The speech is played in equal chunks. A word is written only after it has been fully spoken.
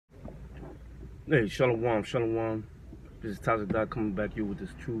Hey, shalom, shalom. This is Tazadot coming back here with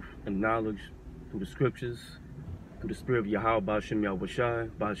this truth and knowledge through the scriptures, through the spirit of Yahweh, Ba'ashem Yahushai,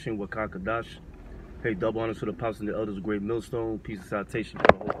 Ba'ashem Wakakadash. Hey, double honors to the apostles and the elders of Great Millstone. Peace and salutation for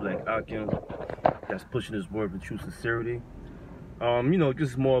the whole Black Akim that's pushing this word with true sincerity.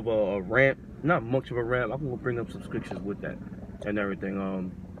 Just more of a rant, not much of a rant. I'm gonna bring up some scriptures with that and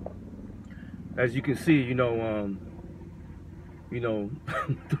everything. As you can see,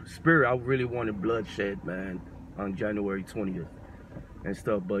 the spirit, I really wanted bloodshed, man, on January 20th and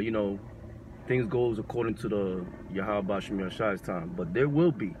stuff. But, things goes according to the Yahweh Bashim Yashai's time. But there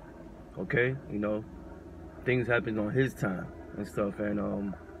will be, okay? Things happen on his time and stuff.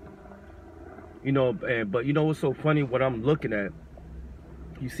 And, but you know what's so funny? What I'm looking at,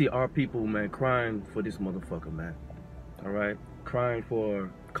 you see our people, man, crying for this motherfucker, man. All right? Crying for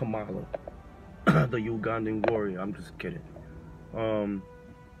Kamala, the Ugandan warrior. I'm just kidding.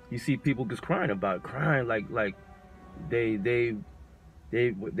 You see people just crying like they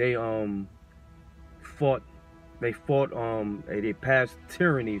fought they passed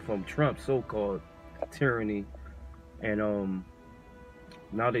tyranny from Trump, so-called tyranny, and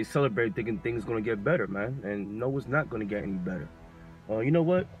now they celebrate thinking things gonna get better, man. And no, it's not gonna get any better. You know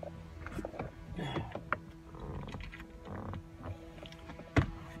what?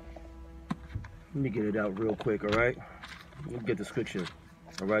 Let me get it out real quick, all right? Let me get the scripture.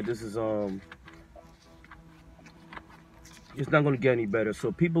 All right, this is it's not going to get any better.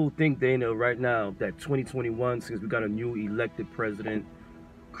 So people think they know right now that 2021, since we got a new elected president,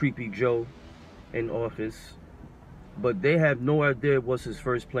 Creepy Joe, in office, but they have no idea what's his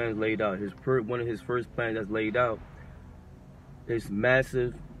first plan laid out. One of his first plans that's laid out is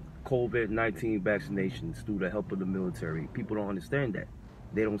massive COVID-19 vaccinations through the help of the military. People don't understand that.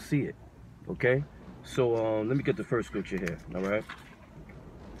 They don't see it. Okay? So let me get the first scripture here, all right?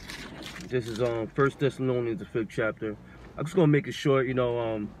 This is 1 Thessalonians, the 5th chapter. I'm just gonna make it short.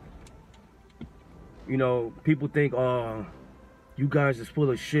 People think, oh, you guys is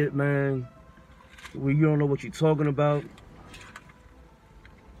full of shit, man. Well, you don't know what you're talking about.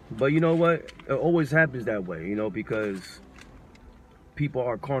 But you know what? It always happens that way, because people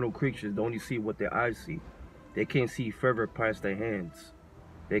are carnal creatures. They only see what their eyes see. They can't see further past their hands.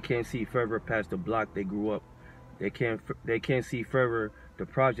 They can't see further past the block they grew up. They can't see further the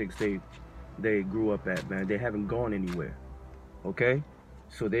projects they grew up at, man. They haven't gone anywhere. Okay?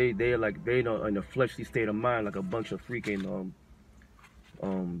 So they know in a fleshly state of mind, like a bunch of freaking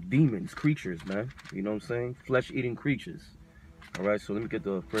demons, creatures, man. You know what I'm saying? Flesh-eating creatures. Alright, so let me get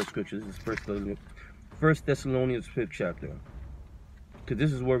the first scripture. This is 1 Thessalonians 5th chapter. Because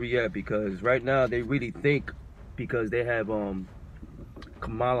this is where we at, because right now they really think because they have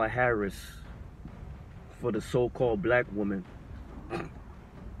Kamala Harris for the so-called black woman.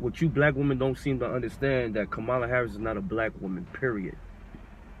 What you black women don't seem to understand, that Kamala Harris is not a black woman, period.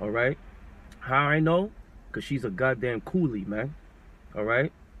 Alright? How I know? Because she's a goddamn coolie, man.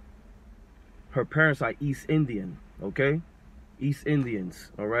 Alright? Her parents are East Indian, okay? East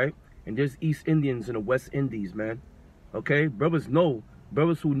Indians, alright? And there's East Indians in the West Indies, man. Okay? Brothers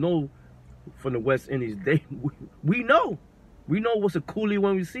who know from the West Indies, we know. We know what's a coolie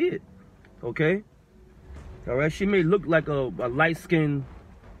when we see it. Okay? Alright? She may look like a light-skinned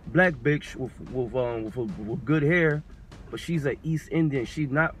black bitch with good hair, but she's an East Indian.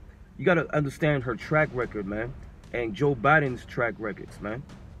 She's not. You gotta understand her track record, man, and Joe Biden's track records, man.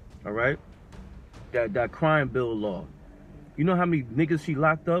 All right, that crime bill law. You know how many niggas she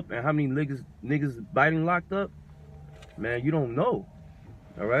locked up and how many niggas Biden locked up? Man, you don't know.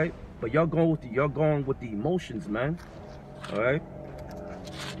 All right, but y'all going with the emotions, man. All right.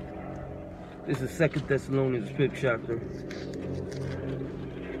 This is 2 Thessalonians 5th chapter.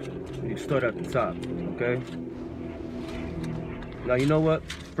 You start at the top, okay? Now, you know what?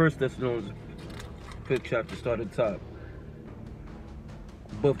 1 Thessalonians 5th chapter, start at the top.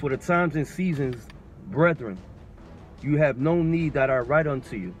 But for the times and seasons, brethren, you have no need that I write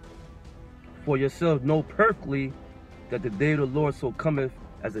unto you. For yourselves know perfectly that the day of the Lord so cometh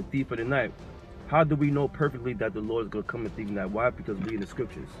as a thief of the night. How do we know perfectly that the Lord is going to come as a thief of the night? Why? Because we in the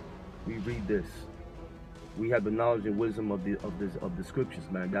scriptures. We read this. We have the knowledge and wisdom of the scriptures,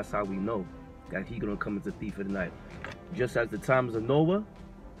 man. That's how we know that He's gonna come as a thief of the night. Just as the times of Noah,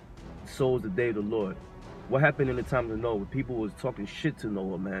 so is the day of the Lord. What happened in the times of Noah? People was talking shit to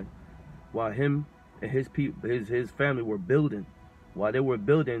Noah, man, while him and his people, his family were building. While they were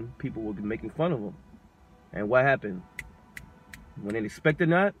building, people were making fun of him. And what happened? When they expected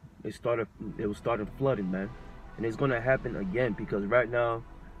that, it was starting flooding, man. And it's gonna happen again, because right now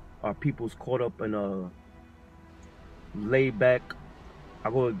our people's caught up in a laid back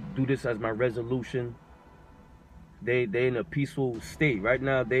I'm gonna do this as my resolution. They in a peaceful state right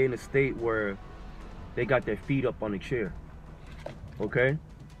now. They in a state where they got their feet up on the chair. Okay,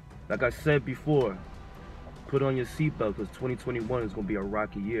 like I said before, put on your seatbelt because 2021 is gonna be a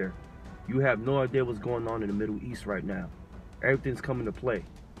rocky year. You have no idea what's going on in the Middle East right now. Everything's coming to play.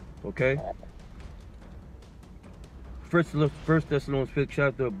 Okay. First Thessalonians 5th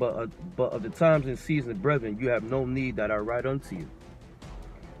chapter. But of the times and seasons, brethren, you have no need that I write unto you.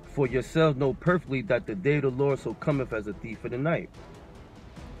 For yourselves know perfectly that the day of the Lord so cometh as a thief in the night.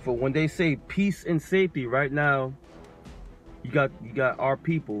 For when they say peace and safety, right now, you got our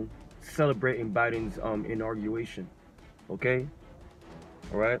people celebrating Biden's inauguration. Okay,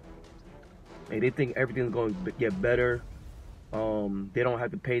 all right, and they think everything's going to get better. They don't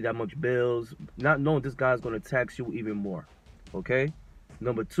have to pay that much bills, not knowing this guy's going to tax you even more. Okay,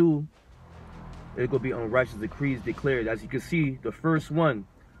 number two, it's going to be unrighteous decrees declared. As you can see, the first one,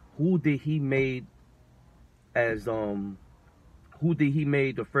 who did he made as who did he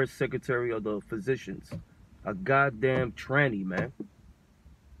made the first secretary of the physicians? A goddamn tranny, man.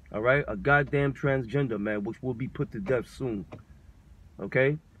 All right, a goddamn transgender, man, which will be put to death soon.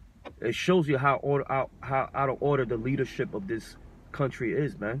 Okay, it shows you how out of order the leadership of this country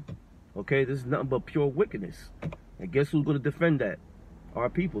is, man. Okay, this is nothing but pure wickedness. And guess who's gonna defend that? Our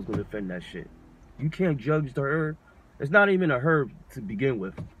people's gonna defend that shit. You can't judge the her. It's not even a her to begin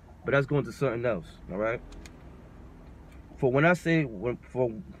with, but that's going to something else. All right. For when I say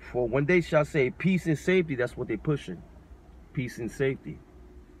for when they shall say peace and safety, that's what they're pushing. Peace and safety.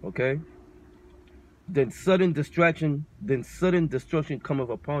 Okay. Then sudden destruction cometh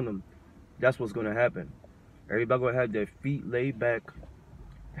upon them. That's what's gonna happen. Everybody gonna have their feet laid back,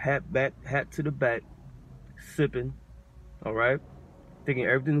 hat to the back, sipping. All right, thinking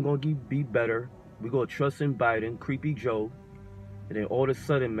everything's gonna be better. We gonna trust in Biden, creepy Joe, and then all of a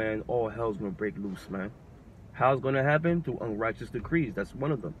sudden, man, all hell's gonna break loose, man. How's gonna happen? Through unrighteous decrees. That's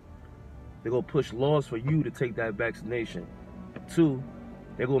one of them. They're gonna push laws for you to take that vaccination. Two,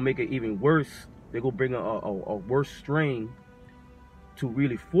 they're gonna make it even worse. They're gonna bring a worse strain to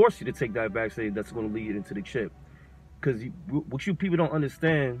really force you to take that vaccine. That's gonna lead into the chip. Because what you people don't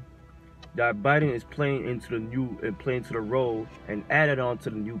understand, that Biden is playing into the role and added on to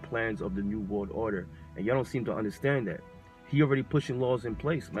the new plans of the new world order, and y'all don't seem to understand that. He already pushing laws in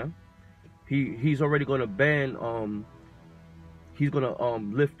place, man. He's already gonna ban he's gonna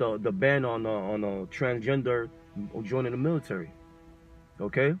lift the ban on transgender joining the military.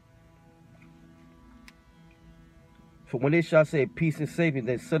 Okay. For when they shall say peace and safety,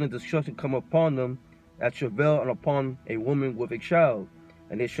 then sudden destruction come upon them at travail and upon a woman with a child,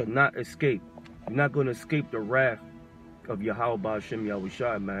 and they shall not escape. You're not going to escape the wrath of Yahweh Ba'ashem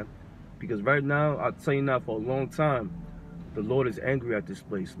Yahushua, man. Because right now, I'll tell you now, for a long time, the Lord is angry at this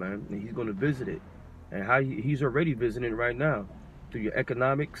place, man, and He's going to visit it. And how He's already visiting it right now through your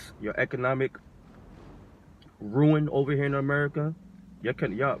economic ruin over here in America.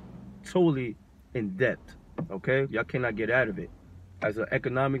 Y'all totally in debt. Okay, y'all cannot get out of it. As an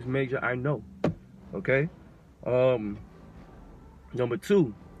economics major, I know. Okay. Number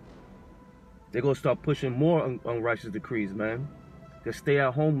two, they're gonna start pushing more unrighteous decrees, man. The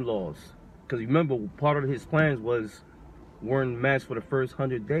stay-at-home laws. Because remember, part of his plans was wearing masks for the first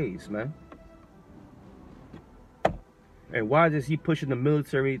 100 days, man. And why is he pushing the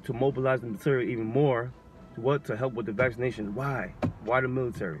military to mobilize the military even more? To what? To help with the vaccination. Why? Why the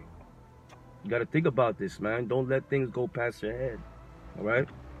military? You got to think about this, man. Don't let things go past your head. All right?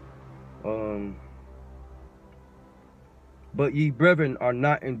 But ye brethren are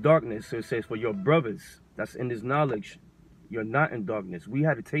not in darkness. So it says, for your brothers, that's in this knowledge, you're not in darkness. We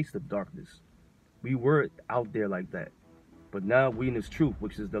had a taste of darkness. We were out there like that. But now we in this truth,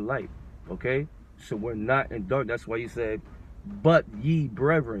 which is the light. Okay? So we're not in dark. That's why he said, but ye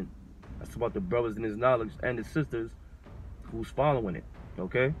brethren. That's about the brothers in his knowledge and the sisters who's following it.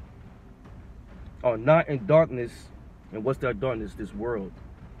 Okay? Are not in darkness. And what's that darkness? This world.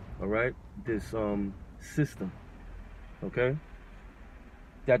 All right? This system. Okay?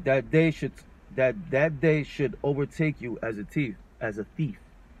 That day should overtake you as a thief.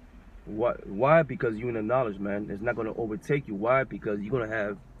 Why? Because you're in the knowledge, man. It's not going to overtake you. Why? Because you're going to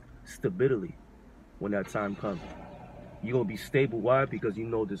have stability when that time comes. You're going to be stable. Why? Because you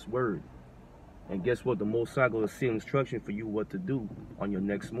know this word. And guess what? The Most High going to see instruction for you what to do on your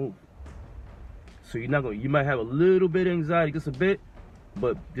next move. So you're not going. You might have a little bit of anxiety, just a bit,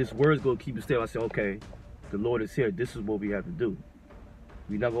 but this word's going to keep you stable. I say, okay, the Lord is here. This is what we have to do.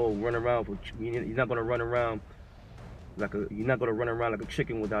 You're not going to run around. You're not going to run around like a. You're not going to run around like a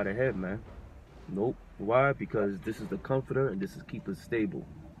chicken without a head, man. Nope. Why? Because this is the comforter and this is keep us stable.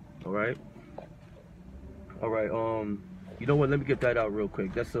 All right. All right. You know what? Let me get that out real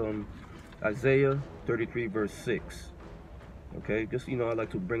quick. That's Isaiah 33 verse 6. Okay. Just I like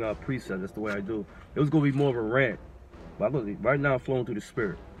to bring out precepts. That's the way I do. It was gonna be more of a rant, but right now I'm flowing through the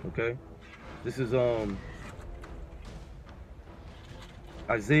spirit. Okay. This is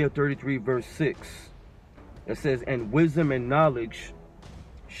Isaiah 33 verse 6. It says, "And wisdom and knowledge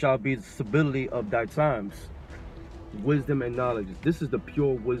shall be the stability of thy times." Wisdom and knowledge. This is the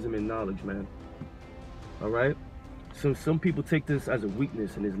pure wisdom and knowledge, man. All right. Some people take this as a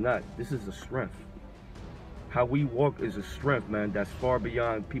weakness, and it's not. This is a strength. How we walk is a strength, man. That's far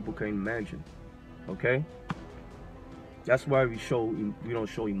beyond people can imagine. Okay. That's why we don't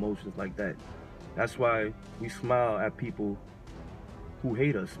show emotions like that. That's why we smile at people who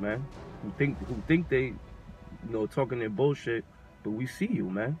hate us, man. Who think they, talking their bullshit, but we see you,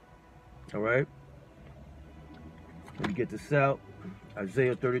 man. All right. Let me get this out.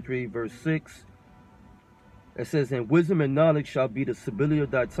 Isaiah 33 verse 6. It says, "And wisdom and knowledge shall be the stability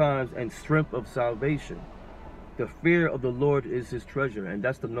of thy times and strength of salvation. The fear of the Lord is his treasure." And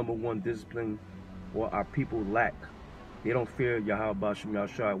that's the number one discipline what our people lack. They don't fear Yahweh Bashim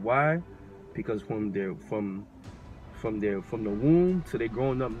Yahshua. Why? Because from the womb to they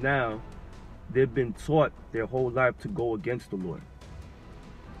growing up now, they've been taught their whole life to go against the Lord.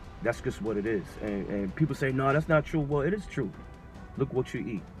 That's just what it is. And people say, no, that's not true. Well, it is true. Look what you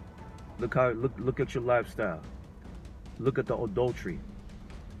eat. Look at your lifestyle. Look at the adultery.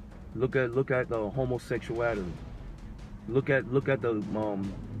 Look at the homosexuality. Look at the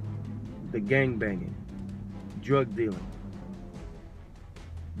gang banging, drug dealing.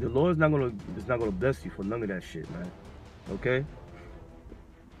 The Lord is not gonna bless you for none of that shit, man. Okay?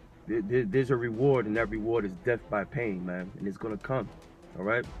 There's a reward, and that reward is death by pain, man, and it's gonna come. All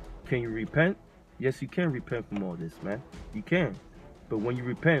right? Can you repent? Yes, you can repent from all this, man. You can. But when you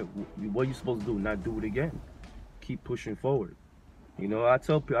repent, what are you supposed to do? Not do it again. Keep pushing forward. I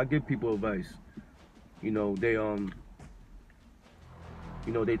give people advice. They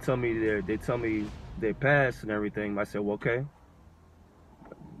tell me their past and everything. I said, well, okay.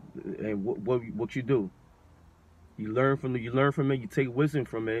 And what you do? You learn from it. You take wisdom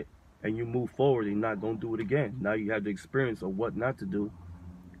from it, and you move forward. And don't do it again. Now you have the experience of what not to do,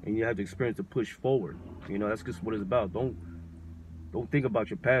 and you have the experience to push forward. That's just what it's about. Don't think about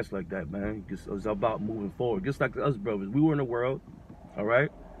your past like that, man. It's about moving forward. Just like us brothers, we were in the world, all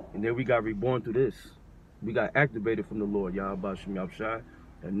right, and then we got reborn through this. We got activated from the Lord, Yahweh Shem Yahshai,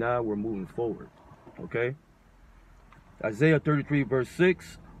 and now we're moving forward. Okay. Isaiah 33 verse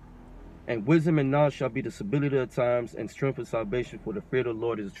 6. "And wisdom and knowledge shall be the stability of times and strength of salvation, for the fear of the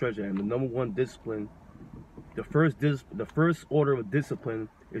Lord is a treasure." And the number one discipline, the first order of discipline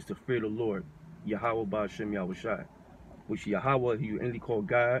is to fear the Lord, Yahweh Ba'ashem Yahushai, which Yahweh you only call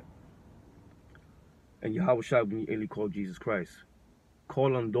God, and Yahweh Shai when you only call Jesus Christ.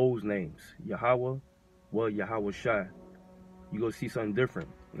 Call on those names, Yahweh, Yahweh Shai. You gonna see something different,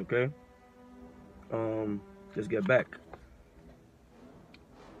 okay? Let's get back.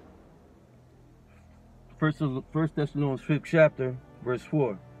 First Thessalonians 5th chapter, verse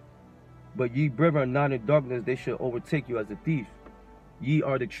 4. "But ye brethren are not in darkness, they shall overtake you as a thief. Ye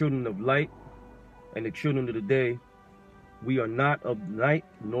are the children of light and the children of the day. We are not of night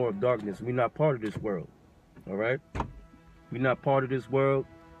nor of darkness." We're not part of this world. All right? We're not part of this world.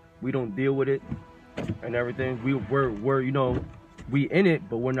 We don't deal with it and everything. We're we in it,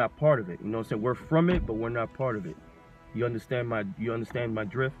 but we're not part of it. You know what I'm saying? We're from it, but we're not part of it. You understand my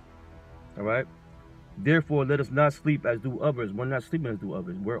drift? All right? "Therefore, let us not sleep as do others." We're not sleeping as do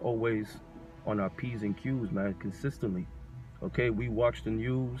others. We're always on our P's and Q's, man, consistently. Okay? We watch the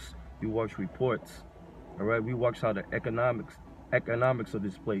news. We watch reports. All right? We watch how the economics of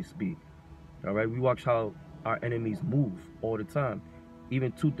this place be. All right? We watch how our enemies move all the time.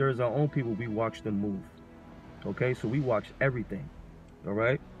 Even 2/3 of our own people, we watch them move. Okay? So we watch everything. All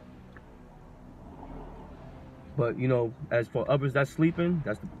right? But as for others that's sleeping,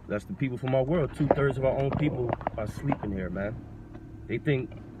 that's the people from our world. 2/3 of our own people are sleeping here, man. They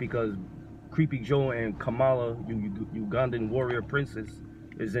think because Creepy Joe and Kamala, Ugandan warrior princess,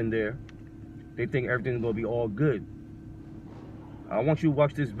 is in there, they think everything's gonna be all good. I want you to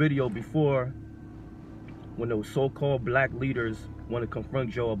watch this video before, when those so-called black leaders want to confront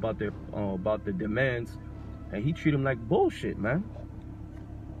Joe about the demands, and he treat them like bullshit, man.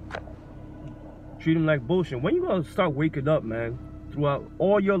 Treat them like bullshit. When you gonna start waking up, man? Throughout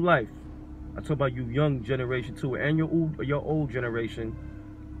all your life, I talk about you young generation too, and your old generation.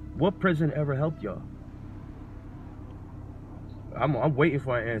 What president ever helped y'all? I'm waiting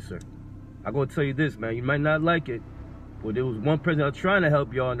for an answer. I gotta tell you this, man. You might not like it, but there was one person that was trying to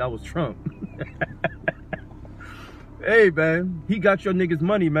help y'all, and that was Trump. Hey, man, he got your niggas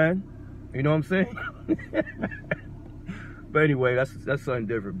money, man. You know what I'm saying? But anyway, that's something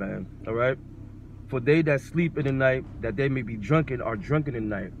different, man. All right. For they that sleep in the night, that they may be drunken, are drunken in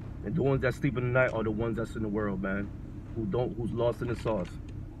the night, and the ones that sleep in the night are the ones that's in the world, man, who's lost in the sauce.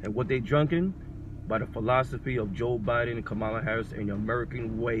 And what they drunken? By the philosophy of Joe Biden and Kamala Harris and the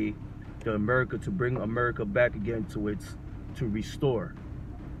American way, to bring America back again to restore.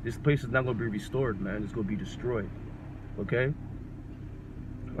 This place is not gonna be restored, man. It's gonna be destroyed. Okay.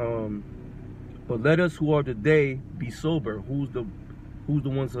 But let us who are today be sober. Who's the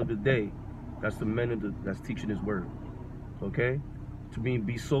ones of the day? That's the men that's teaching His word. Okay. To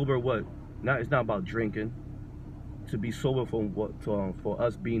be sober, what? It's not about drinking. To be sober for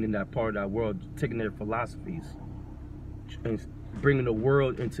us being in that part of that world, taking their philosophies and bringing the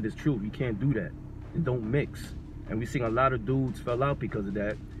world into this truth. You can't do that. It don't mix. And we seen a lot of dudes fell out because of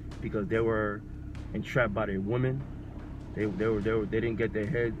that, because they were entrapped by their women. They didn't get their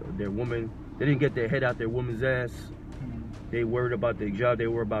head out their woman's ass. They worried about their job. They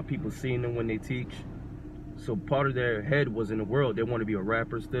worried about people seeing them when they teach. So part of their head was in the world. They want to be a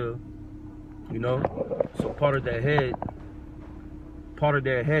rapper still, you know. So part of their head,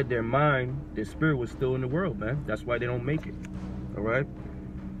 their mind, their spirit was still in the world, man. That's why they don't make it. All right.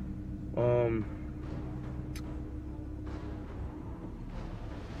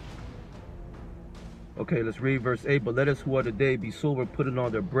 Okay, let's read verse 8. But let us who are today be sober, putting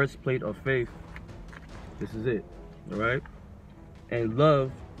on the breastplate of faith. This is it. All right. And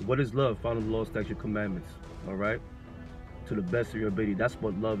love. What is love? Found in the law, statute, commandments. All right. To the best of your ability. That's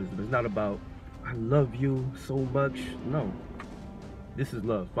what love is. It's not about I love you so much. No. This is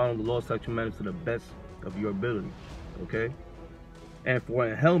love. Following the law, statute, commandments to the best of your ability. Okay. And for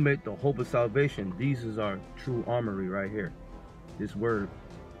a helmet, the hope of salvation. These is our true armory right here. This word.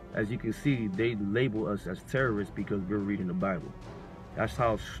 As you can see, they label us as terrorists because we're reading the Bible. That's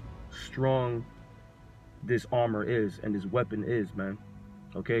how strong this armor is and this weapon is, man.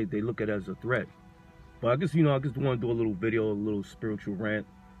 Okay, they look at it as a threat. But I just want to do a little video, a little spiritual rant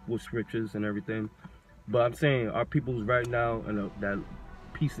with scriptures and everything. But I'm saying our people's right now in that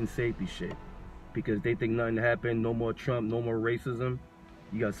peace and safety shit, because they think nothing happened, no more Trump, no more racism.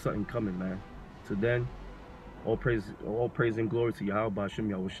 You got something coming, man. So then, all praise and glory to Yahweh, Ba'ashem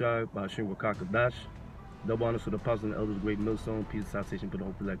Yahushai, Ba'ashem Wakakadash. Double honors to the apostles and elders, great millstone, peace and salvation, but the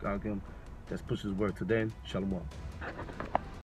hope like Agam. Let's push His word today. Shalom.